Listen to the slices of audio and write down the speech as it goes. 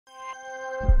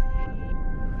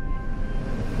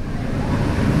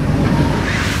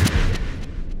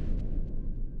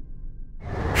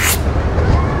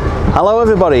Hello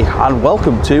everybody and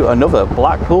welcome to another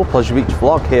Blackpool Pleasure Beach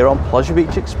vlog here on Pleasure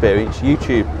Beach Experience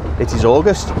YouTube. It is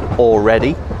August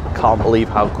already, can't believe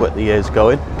how quick the year's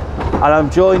going, and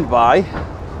I'm joined by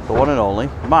the one and only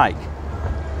Mike.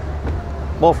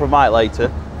 More from Mike later,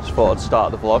 just thought I'd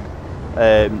start the vlog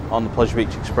on the Pleasure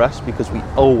Beach Express because we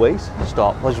always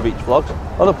start Pleasure Beach vlogs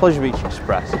on the Pleasure Beach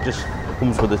Express. It just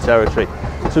comes with the territory.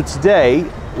 So today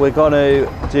we're going to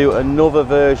do another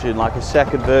version, like a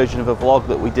second version of a vlog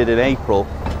that we did in April,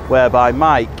 whereby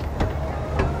Mike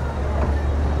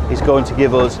is going to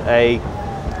give us a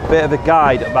bit of a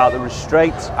guide about the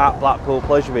restraints at Blackpool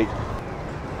Pleasure Beach.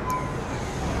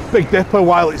 Big Dipper,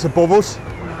 while it's above us,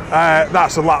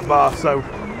 that's a lap bar, so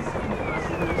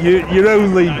your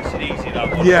only Nice and easy, that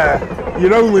one. yeah,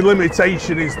 your only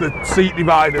limitation is the seat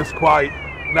divider's quite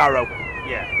narrow.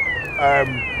 Yeah.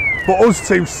 But us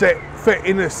two fit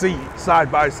in a seat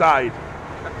side by side,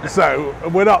 so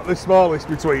we're not the smallest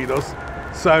between us.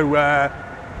 So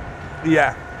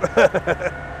yeah,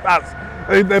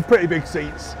 they're pretty big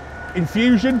seats.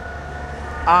 Infusion,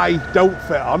 I don't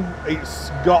fit on.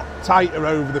 It's got tighter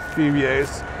over the few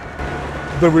years.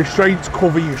 The restraints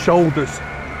cover your shoulders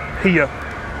here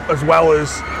as well as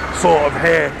sort of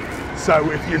here. So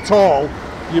if you're tall,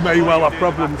 you may well have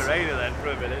problems. Then for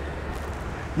a minute.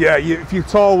 Yeah, if you're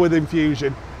tall with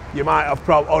infusion, you might have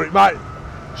problems, or it might,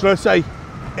 should I say,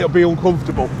 it'll be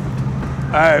uncomfortable.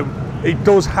 It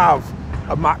does have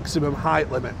a maximum height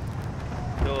limit,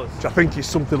 which I think is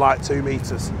something like 2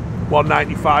 meters,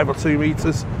 195 or 2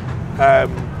 meters.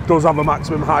 Does have a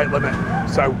maximum height limit,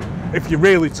 so if you're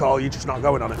really tall, you're just not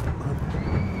going on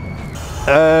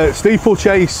it.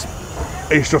 Steeplechase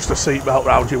is just a seatbelt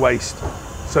round your waist,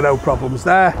 so no problems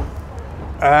there.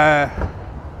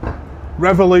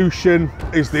 Revolution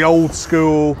is the old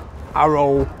school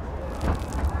arrow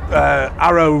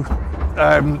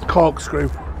corkscrew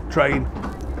train.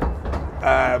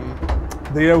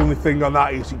 The only thing on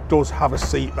that is it does have a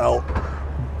seatbelt,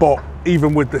 but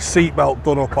even with the seatbelt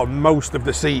done up on most of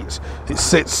the seats, it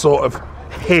sits sort of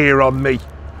here on me,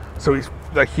 so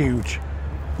they're huge.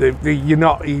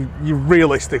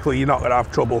 Realistically, you're not going to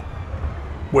have trouble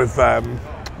with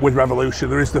Revolution.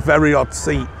 There is the very odd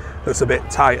seat that's a bit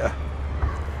tighter.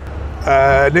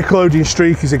 Nickelodeon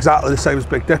Streak is exactly the same as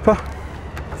Big Dipper,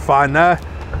 fine there.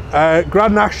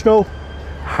 Grand National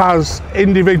has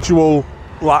individual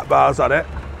lap bars on it,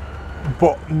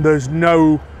 but they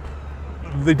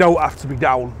don't have to be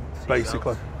down,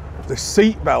 basically. The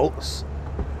seat belts,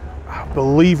 I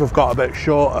believe, have got a bit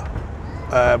shorter.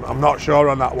 I'm not sure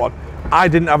on that one. I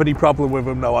didn't have any problem with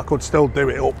them though. I could still do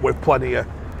it up with plenty of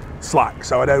slack,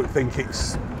 so I don't think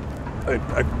it's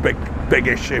a big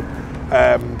issue.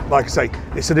 Like I say,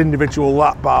 it's an individual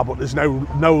lap bar, but there's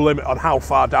no limit on how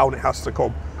far down it has to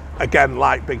come. Again,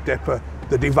 like Big Dipper,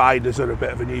 the dividers are a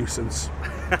bit of a nuisance,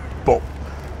 but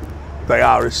they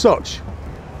are as such.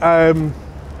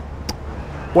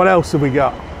 What else have we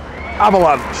got?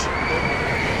 Avalanche.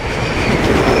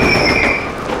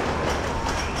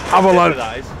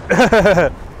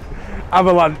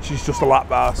 Avalanche is just a lap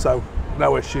bar, so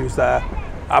no issues there.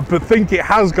 I think it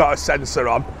has got a sensor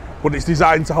on, but it's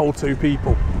designed to hold 2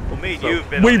 people. Well, me and so you've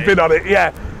been we've been on it,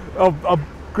 yeah.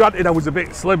 Granted, I was a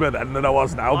bit slimmer then than I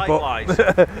was now. Likewise.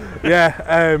 But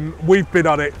yeah, we've been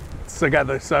on it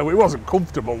together, so it wasn't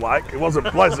comfortable, it wasn't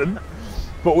pleasant,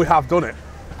 but we have done it.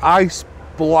 Ice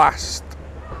Blast,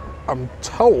 I'm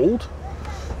told,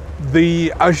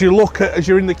 as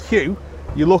you're in the queue,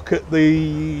 you look at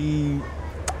the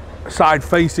side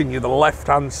facing you, the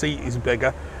left-hand seat is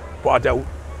bigger, but I don't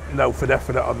know for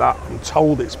definite on that. I'm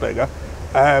told it's bigger.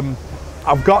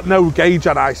 I've got no gauge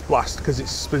on Ice Blast because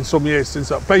it's been some years since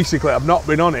basically I've not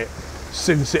been on it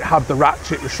since it had the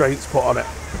ratchet restraints put on it.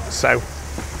 So,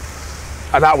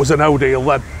 and that was a no deal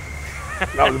then.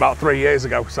 That was about 3 years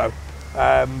ago. So,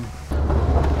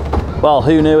 well,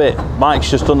 who knew it? Mike's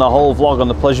just done the whole vlog on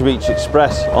the Pleasure Beach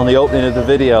Express on the opening of the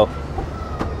video.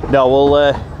 Now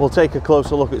we'll take a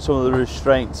closer look at some of the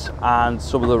restraints and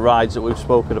some of the rides that we've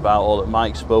spoken about, or that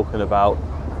Mike's spoken about,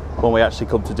 when we actually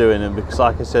come to doing them, because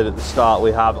like I said at the start,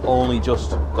 we have only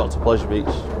just got to Pleasure Beach.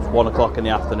 It's 1 o'clock in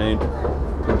the afternoon.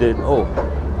 We did, oh,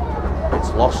 it's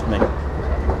lost me.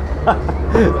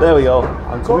 There we go,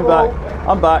 I'm coming back,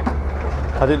 I'm back.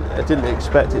 I didn't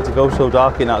expect it to go so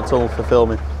dark in that tunnel for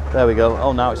filming. There we go,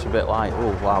 oh now it's a bit light,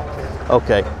 oh wow.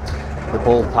 Okay, the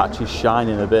ball patch is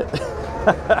shining a bit.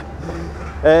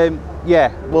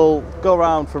 Yeah, we'll go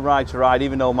around from ride to ride.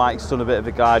 Even though Mike's done a bit of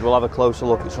a guide, we'll have a closer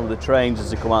look at some of the trains as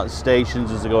they come out of the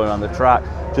stations, as they're going around the track,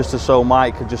 just so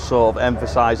Mike can just sort of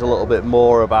emphasise a little bit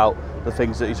more about the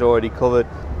things that he's already covered.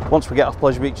 once we get off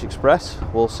Pleasure Beach Express,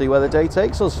 we'll see where the day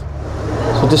takes us.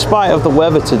 So despite of the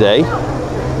weather today,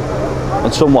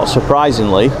 and somewhat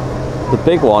surprisingly, the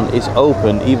big one is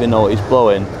open even though it's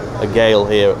blowing a gale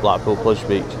here at Blackpool Pleasure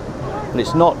Beach. And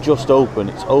it's not just open,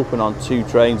 it's open on 2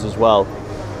 trains as well.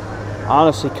 I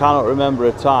honestly cannot remember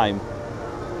a time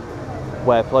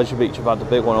where Pleasure Beach have had the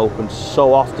big one open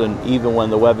so often, even when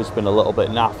the weather's been a little bit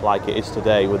naff like it is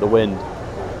today with the wind.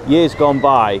 Years gone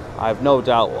by, I have no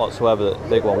doubt whatsoever that the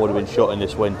big one would have been shut in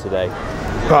this wind today.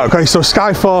 Right, okay, so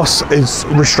Skyforce is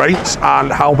restraints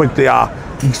and how big they are.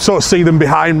 You can sort of see them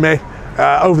behind me,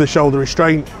 over the shoulder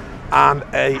restraint and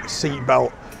a seat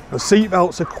belt. The seat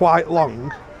belts are quite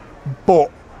long,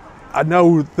 but I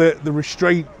know that the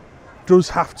restraint does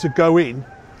have to go in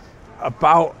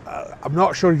about, I'm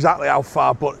not sure exactly how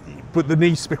far, but there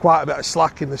needs to be quite a bit of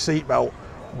slack in the seat belt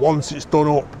once it's done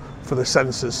up for the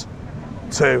sensors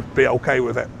to be okay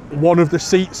with it. One of the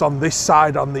seats on this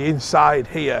side, on the inside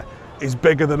here, is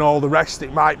bigger than all the rest.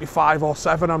 It might be 5 or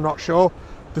 7, I'm not sure.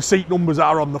 The seat numbers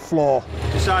are on the floor.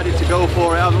 Decided to go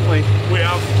for it, haven't we? We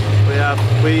have.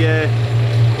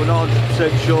 We're not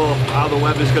 100% sure how the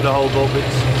weather's going to hold up.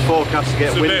 It's forecast to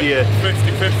get windier.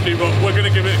 50-50, but we're going to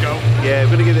give it a go. Yeah,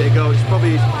 we're going to give it a go. It's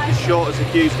probably as short as the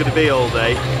queue's going to be all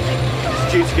day.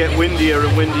 It's due to get windier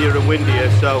and windier and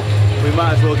windier, so we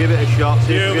might as well give it a shot.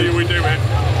 The earlier we do it,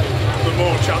 the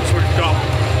more chance we've got.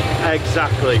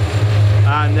 Exactly.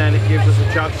 And then it gives us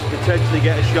a chance to potentially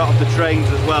get a shot of the trains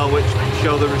as well, which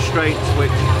show the restraints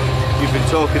which you've been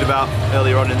talking about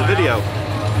earlier on in the video.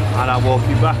 And I'm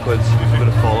walking backwards. I'm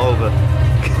going to fall over.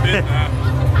 Bin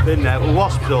there. Bin there. Well,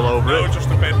 wasps all over it. No, just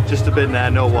a bin. Just a bin there,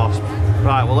 no wasp.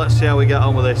 Right, well, let's see how we get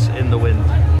on with this in the wind.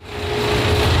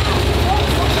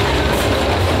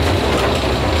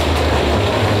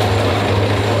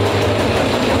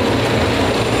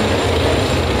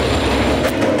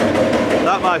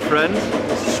 That, my friend,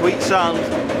 is the sweet sound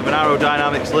of an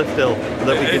aerodynamics lift hill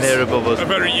that we can hear above us. A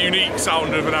very unique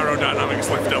sound of an aerodynamics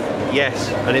lift hill. Yes,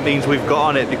 and it means we've got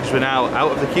on it because we're now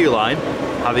out of the queue line,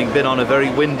 having been on a very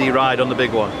windy ride on the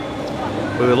big one.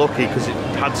 We were lucky because it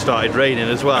had started raining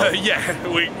as well. Yeah,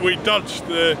 we dodged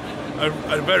a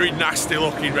very nasty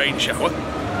looking rain shower.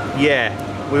 Yeah,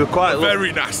 we were quite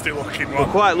very nasty looking one.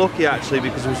 We're quite lucky actually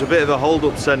because there was a bit of a hold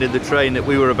up sending the train that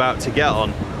we were about to get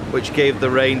on, which gave the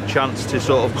rain chance to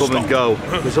sort of come and go,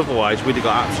 because otherwise we'd have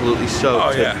got absolutely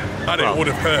soaked. Oh yeah, and it would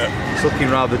have hurt. It's looking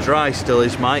rather dry still,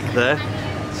 is Mike there.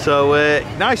 So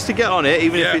nice to get on it,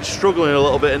 even if it's struggling a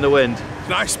little bit in the wind. It's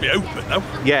nice to be open though.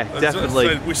 Yeah,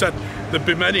 definitely. We said there'd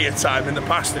be many a time in the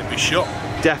past it'd be shut.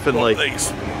 Definitely. But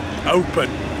these open.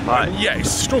 Right. And yeah, it's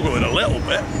struggling a little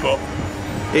bit, but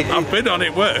I've been on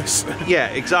it worse. Yeah,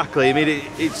 exactly. I mean,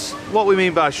 it's what we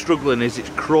mean by struggling is it's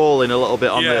crawling a little bit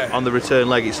on the return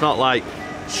leg. It's not like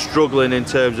struggling in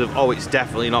terms of, oh, it's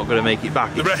definitely not going to make it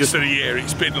back. The rest of the year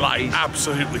it's been like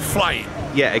absolutely flying.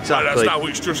 Yeah, exactly. Whereas now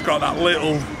it's just got that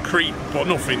little creep, but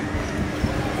nothing.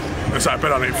 It's like I've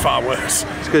been on it far worse.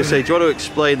 I was going to say, do you want to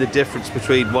explain the difference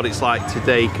between what it's like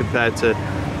today compared to,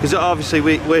 because obviously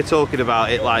we're talking about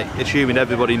it like assuming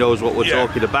everybody knows what we're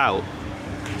talking about.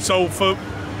 So for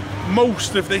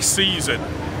most of this season,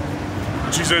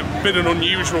 which has been an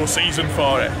unusual season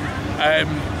for it,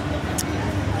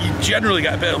 you generally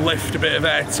get a bit of lift, a bit of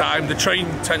air time. The train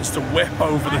tends to whip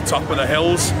over the top of the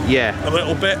hills a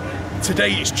little bit.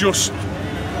 Today it's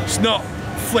not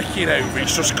flicking over, it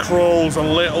just crawls a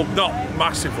little, not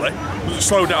massively, doesn't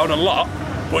slow down a lot,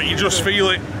 but you just feel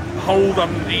it hold on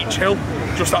each hill,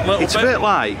 just that little bit. It's a bit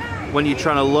like when you're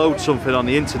trying to load something on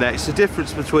the internet. It's the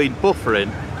difference between buffering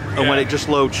and when it just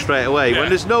loads straight away. When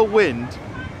there's no wind,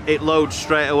 it loads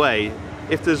straight away.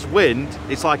 If there's wind,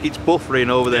 it's like it's buffering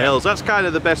over the hills. That's kind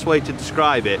of the best way to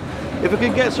describe it. If we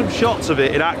can get some shots of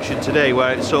it in action today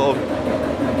where it's sort of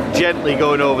gently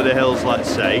going over the hills, let's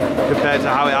say, compared to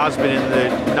how it has been in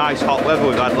the nice hot weather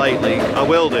we've had lately, I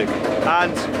will do.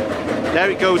 And there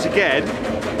it goes again.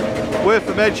 Worth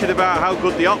a mention about how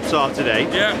good the ops are today.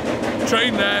 Yeah,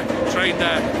 train there, train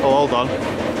there. Oh, hold on.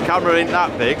 Camera ain't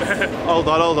that big. Hold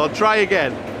on. Try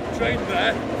again. Train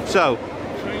there. So,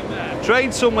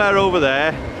 train somewhere over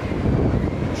there.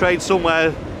 Train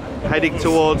somewhere heading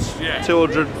towards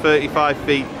 235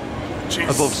 feet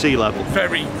above sea level.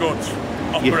 Very good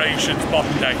operations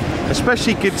modern day.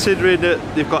 Especially considering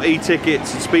that they've got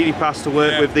e-tickets and Speedy Pass to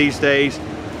work with these days.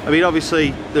 I mean,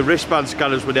 obviously the wristband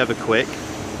scanners were never quick.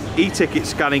 E-ticket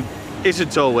scanning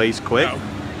isn't always quick. No.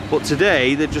 But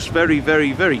today they're just very,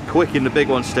 very, very quick in the big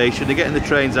one station. They're getting the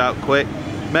trains out quick.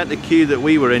 Meant the queue that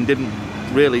we were in didn't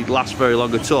really last very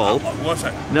long at all. Was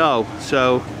it? No,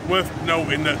 so... Worth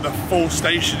noting that the full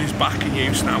station is back in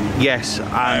use now. Yes,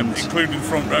 and... including the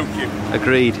front row queue.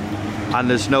 Agreed. And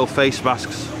there's no face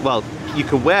masks. Well, you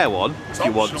can wear one if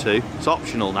you want to. It's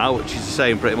optional now, which is the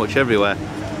same pretty much everywhere.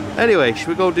 Anyway, should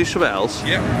we go do something else?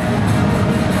 Yeah.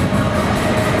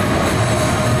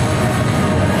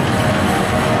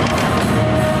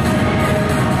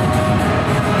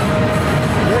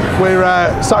 We're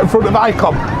sat in front of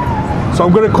Icon, so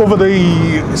I'm going to cover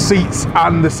the seats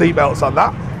and the seat belts on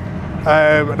that.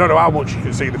 I don't know how much you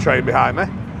can see the train behind me,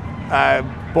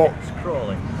 but it's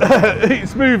crawling.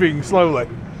 It's moving slowly.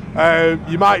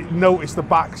 You might notice the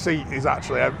back seat is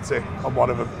actually empty on one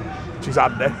of them, which is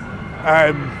handy.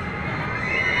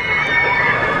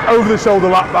 Over the shoulder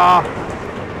lap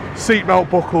bar, seat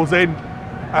belt buckles in.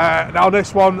 Now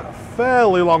this one,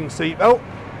 fairly long seat belt.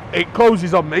 It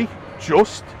closes on me,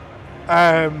 just.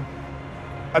 And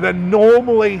then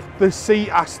normally the seat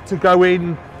has to go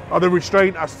in, or the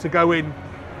restraint has to go in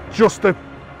just a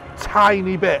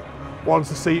tiny bit once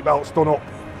the seat belt's done up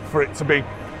for it to be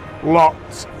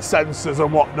locked, sensors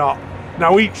and whatnot.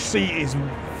 Now each seat is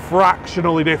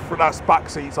fractionally different. That's back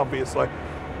seats, obviously.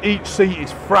 Each seat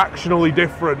is fractionally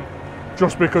different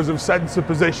just because of sensor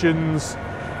positions.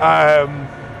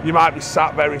 You might be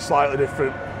sat very slightly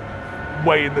different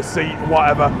way in the seat,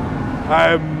 whatever.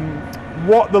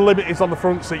 What the limit is on the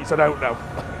front seats, I don't know.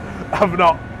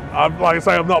 Like I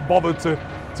say, I'm not bothered to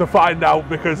find out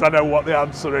because I know what the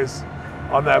answer is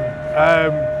on them.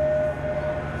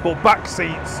 But back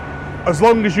seats, as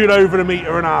long as you're over 1.5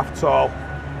 meters tall,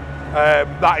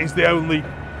 that is the only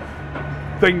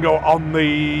thing on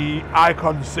the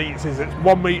Icon seats. Is it's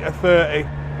 1.30 meters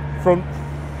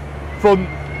front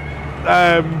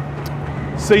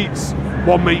seats,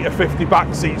 1.50 meters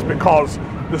back seats, because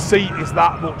the seat is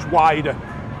that much wider.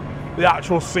 The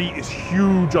actual seat is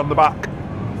huge on the back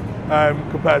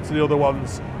compared to the other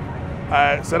ones.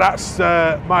 So that's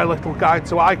my little guide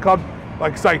to Icon.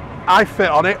 Like I say, I fit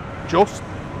on it. Just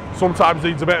sometimes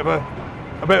needs a bit of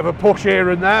a push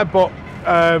here and there, but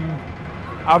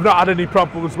I've not had any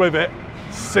problems with it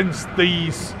since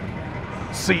these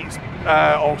seats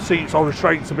or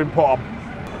restraints have been put on.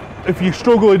 If you're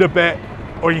struggling a bit,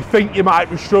 or you think you might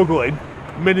be struggling,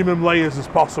 minimum layers as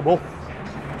possible.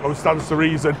 Always stands to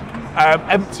reason.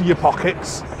 Empty your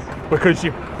pockets, because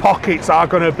your pockets are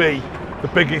going to be the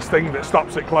biggest thing that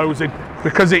stops it closing,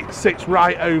 because it sits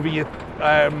right over your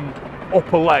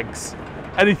upper legs.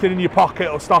 Anything in your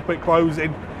pocket will stop it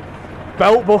closing.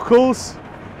 Belt buckles,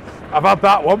 I've had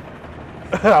that one.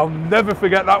 I'll never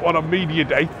forget that one on media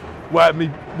day, where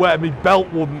my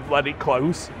belt wouldn't let it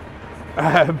close.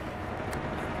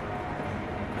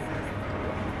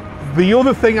 The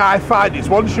other thing I find is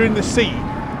once you're in the seat,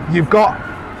 you've got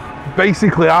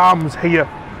basically arms here,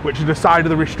 which are the side of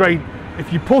the restraint.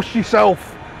 If you push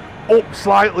yourself up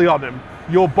slightly on them,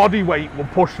 your body weight will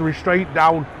push the restraint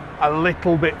down a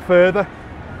little bit further.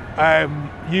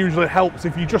 Usually helps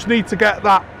if you just need to get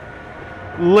that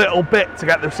little bit to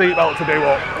get the seatbelt to do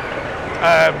up.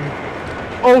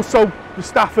 Also, the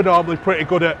staff are normally pretty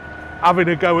good at having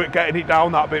a go at getting it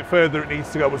down that bit further it needs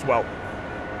to go as well.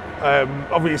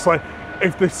 Obviously,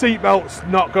 if the seatbelt's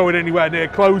not going anywhere near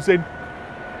closing,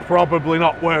 probably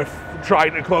not worth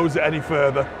trying to close it any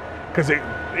further, because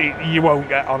you won't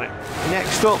get on it.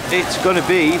 Next up, it's going to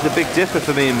be the Big Dipper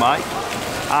for me and Mike,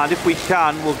 and if we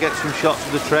can, we'll get some shots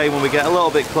of the train when we get a little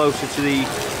bit closer to the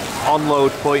onload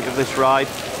point of this ride.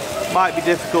 Might be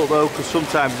difficult though, because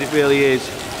sometimes it really is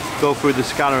go through the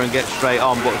scanner and get straight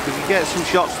on, but if we can get some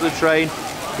shots of the train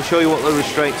to show you what the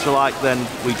restraints are like, then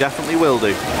we definitely will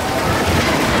do.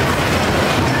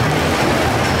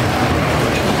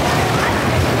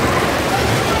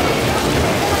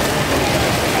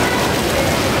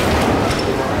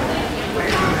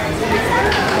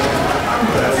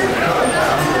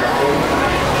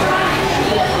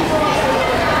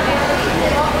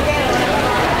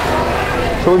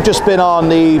 So we've just been on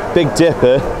the Big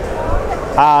Dipper,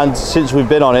 and since we've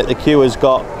been on it, the queue has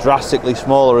got drastically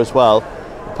smaller as well.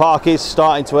 The park is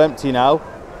starting to empty now.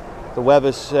 The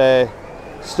weather's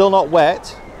still not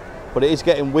wet, but it is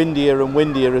getting windier and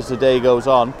windier as the day goes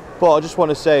on. But I just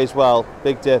want to say as well,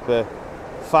 Big Dipper,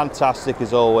 fantastic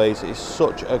as always. It's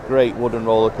such a great wooden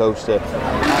roller coaster.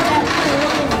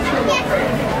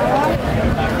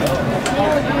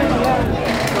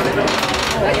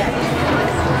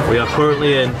 We are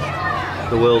currently in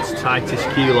the world's tightest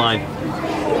queue line.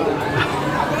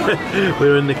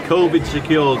 We're in the COVID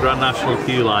secure Grand National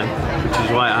queue line, which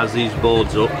is why it has these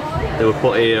boards up. They were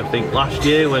put here, I think, last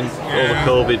year when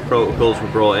all the COVID protocols were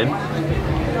brought in.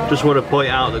 Just want to point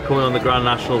out that coming on the Grand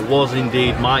National was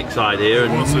indeed Mike's idea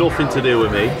and nothing to do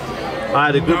with me.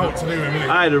 I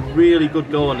had a really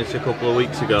good go on this a couple of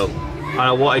weeks ago, and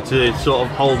I wanted to sort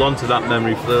of hold on to that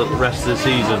memory for the rest of the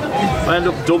season. I end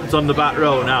up dumped on the back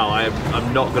row now.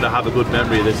 I'm not going to have a good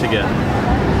memory of this again.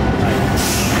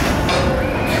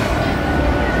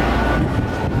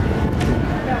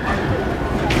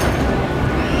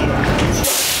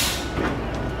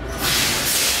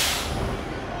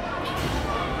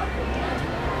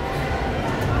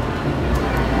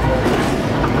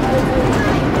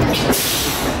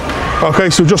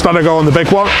 Okay, so just had a go on the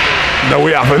big one. No,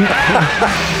 we haven't.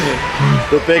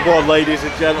 The big one, ladies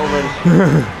and gentlemen.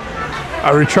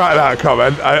 I retract that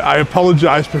comment. I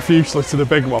apologise profusely to the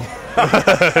big one.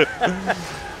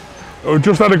 We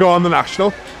just had a go on the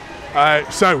National.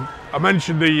 So I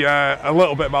mentioned a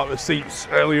little bit about the seats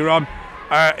earlier on.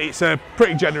 It's a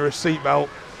pretty generous seat belt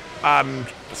and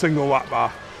single lap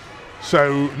bar,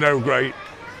 so no great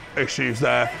issues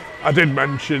there. I did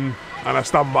mention, and I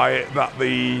stand by it, that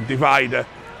the divider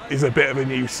is a bit of a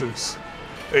nuisance.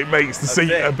 It makes the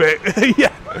seat a bit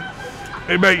yeah,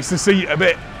 it makes the seat a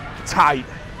bit tight,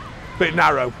 a bit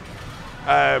narrow.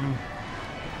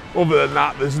 Other than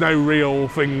that, there's no real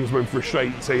things with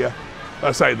restraints here.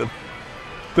 I say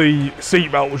the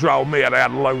seat belt was round me and I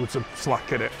had loads of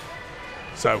slack in it,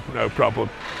 so no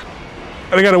problem.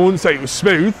 And again, I wouldn't say it was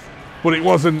smooth, but it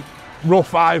wasn't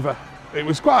rough either. It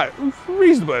was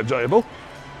reasonably enjoyable.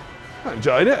 I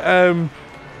enjoyed it.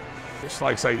 It's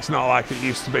like I say, it's not like it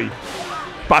used to be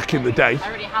back in the day.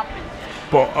 Already happened.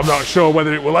 But I'm not sure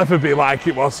whether it will ever be like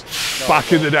it was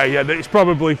back in the day. And it's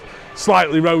probably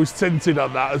slightly rose tinted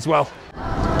on that as well.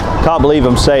 Can't believe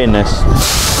I'm saying this.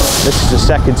 This is the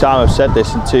second time I've said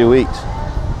this in 2 weeks.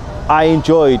 I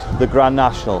enjoyed the Grand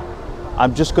National.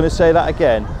 I'm just going to say that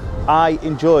again. I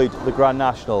enjoyed the Grand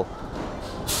National.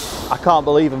 I can't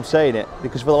believe I'm saying it,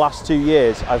 because for the last 2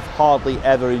 years I've hardly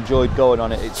ever enjoyed going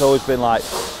on it. It's always been like,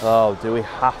 oh, do we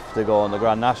have to go on the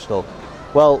Grand National?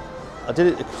 Well, I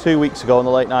did it 2 weeks ago on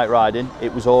the late night riding.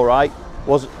 It was all right.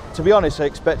 To be honest, I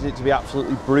expected it to be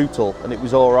absolutely brutal, and it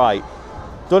was all right.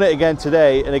 Done it again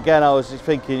today, and again I was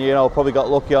thinking, you know, probably got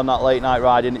lucky on that late night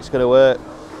riding. It's going to work.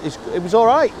 It was all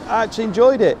right. I actually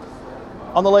enjoyed it.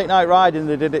 On the late night riding,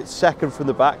 I did it second from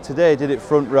the back. Today I did it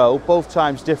front row. Both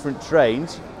times different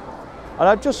trains. And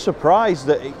I'm just surprised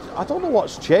that I don't know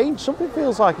what's changed. Something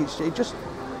feels like it just,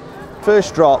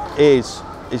 first drop is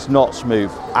not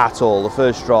smooth at all. The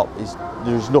first drop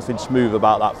there's nothing smooth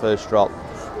about that first drop.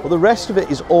 But the rest of it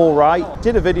is all right.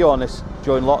 Did a video on this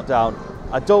during lockdown.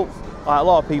 A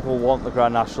lot of people want the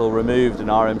Grand National removed and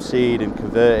RMC'd and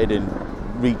converted and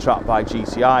retrapped by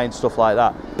GCI and stuff like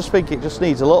that. I just think it just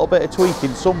needs a little bit of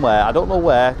tweaking somewhere. I don't know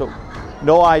where,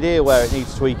 no idea where it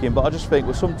needs tweaking, but I just think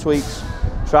with some tweaks,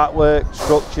 track work,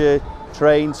 structure,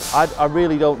 trains, I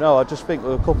really don't know. I just think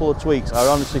with a couple of tweaks, I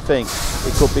honestly think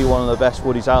it could be one of the best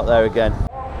woodies out there again.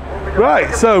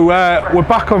 Right, so we're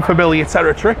back on familiar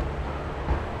territory.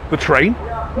 The train.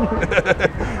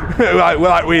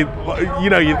 You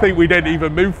know, you'd think we didn't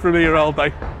even move from here all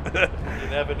day. You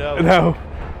never know. No,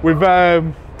 we're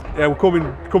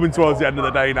coming towards the end of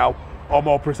the day now. Or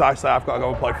more precisely, I've got to go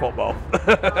and play football.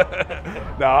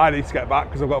 No, I need to get back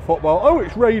because I've got football. Oh,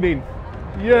 it's raining.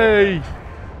 Yay!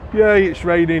 Yay, it's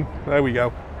raining. There we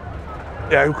go.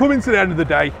 Yeah, we're coming to the end of the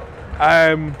day.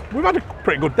 We've had a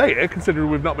pretty good day here, considering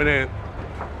we've not been here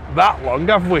that long,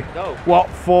 have we? No. What,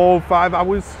 4 or 5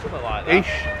 hours? Something like that.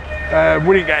 Ish.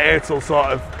 We didn't get here till sort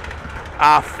of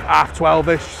half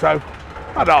 12-ish, so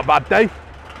not a bad day.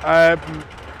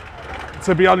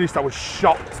 To be honest, I was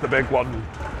shocked the big one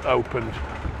opened.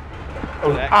 I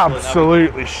was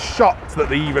absolutely shocked that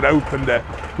they even opened it,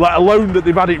 let alone that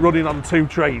they've had it running on 2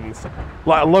 trains,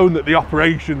 let alone that the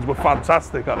operations were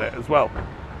fantastic on it as well.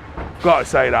 Got to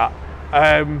say that.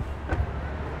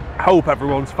 Hope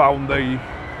everyone's found the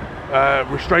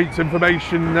restraints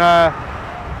information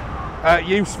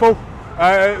useful.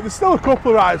 There's still a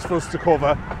couple of rides for us to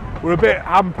cover. We're a bit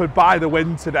hampered by the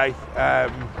wind today.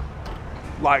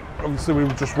 Like, obviously we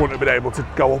just wouldn't have been able to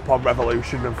go up on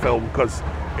Revolution and film, because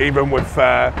even with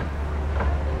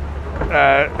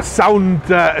sound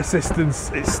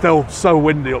assistance, it's still so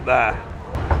windy up there.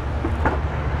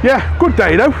 Yeah, good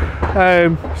day though.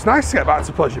 It's nice to get back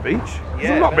to Pleasure Beach.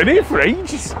 Yeah, I've not been here for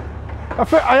ages.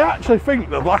 I actually think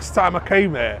the last time I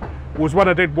came here was when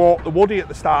I did walk the Woody at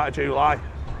the start of July.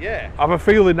 Yeah. I have a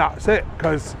feeling that's it,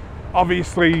 because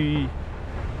obviously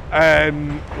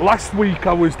last week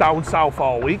I was down south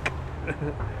all week.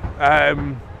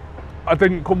 I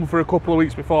didn't come for a couple of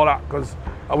weeks before that because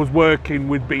I was working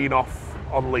with being off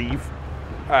on leave.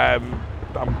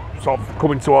 I'm sort of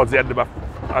coming towards the end of my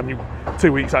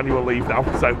 2 weeks annual leave now.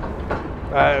 So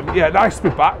yeah, nice to be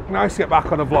back. Nice to get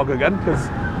back on a vlog again, because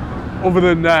other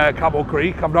than Camel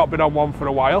Creek, I've not been on one for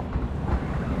a while.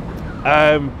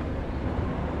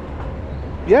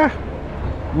 Yeah,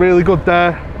 really good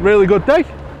day.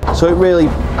 So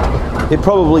it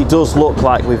probably does look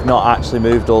like we've not actually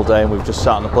moved all day and we've just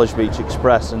sat on the Pleasure Beach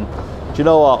Express. And do you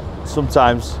know what?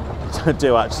 Sometimes I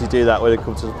do actually do that when it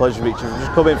comes to the Pleasure Beach. If you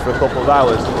just come in for a couple of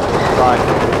hours, like,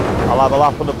 I'll have a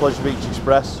lap on the Pleasure Beach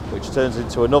Express, which turns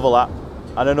into another lap,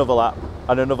 and another lap,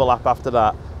 and another lap after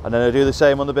that. And then I do the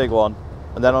same on the big one,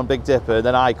 and then on Big Dipper, and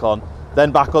then Icon,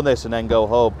 then back on this, and then go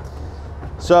home.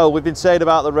 So we've been saying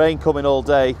about the rain coming all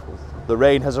day. The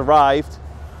rain has arrived,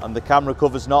 and the camera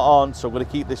cover's not on, so I'm going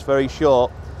to keep this very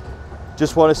short.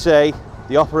 Just want to say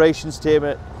the operations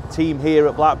team here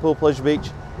at Blackpool Pleasure Beach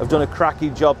have done a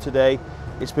cracking job today.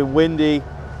 It's been windy,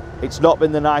 it's not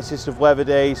been the nicest of weather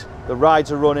days. The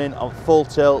rides are running on full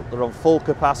tilt, they're on full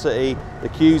capacity, the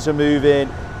queues are moving,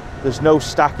 there's no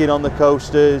stacking on the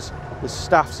coasters, the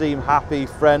staff seem happy,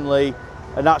 friendly,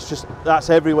 and that's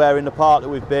everywhere in the park that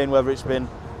we've been, whether it's been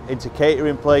into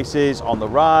catering places, on the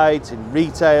rides, in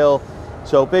retail.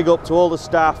 So big up to all the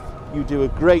staff. You do a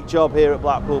great job here at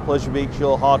Blackpool Pleasure Beach.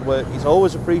 Your hard work is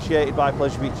always appreciated by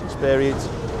Pleasure Beach Experience.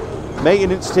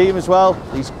 Maintenance team as well.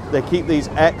 They keep these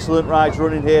excellent rides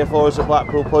running here for us at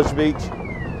Blackpool Pleasure Beach.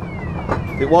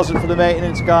 If it wasn't for the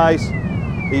maintenance guys,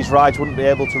 these rides wouldn't be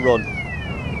able to run.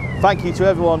 Thank you to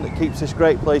everyone that keeps this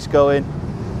great place going.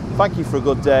 Thank you for a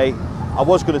good day. I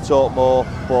was going to talk more,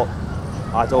 but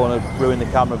I don't want to ruin the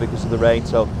camera because of the rain.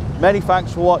 So many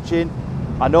thanks for watching.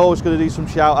 I know I was going to do some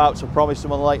shout outs. I promised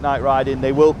them on late night riding.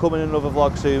 They will come in another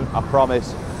vlog soon, I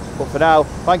promise. But for now,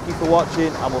 thank you for watching,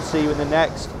 and we'll see you in the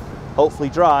next, hopefully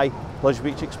dry, Pleasure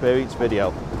Beach Experience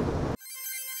video.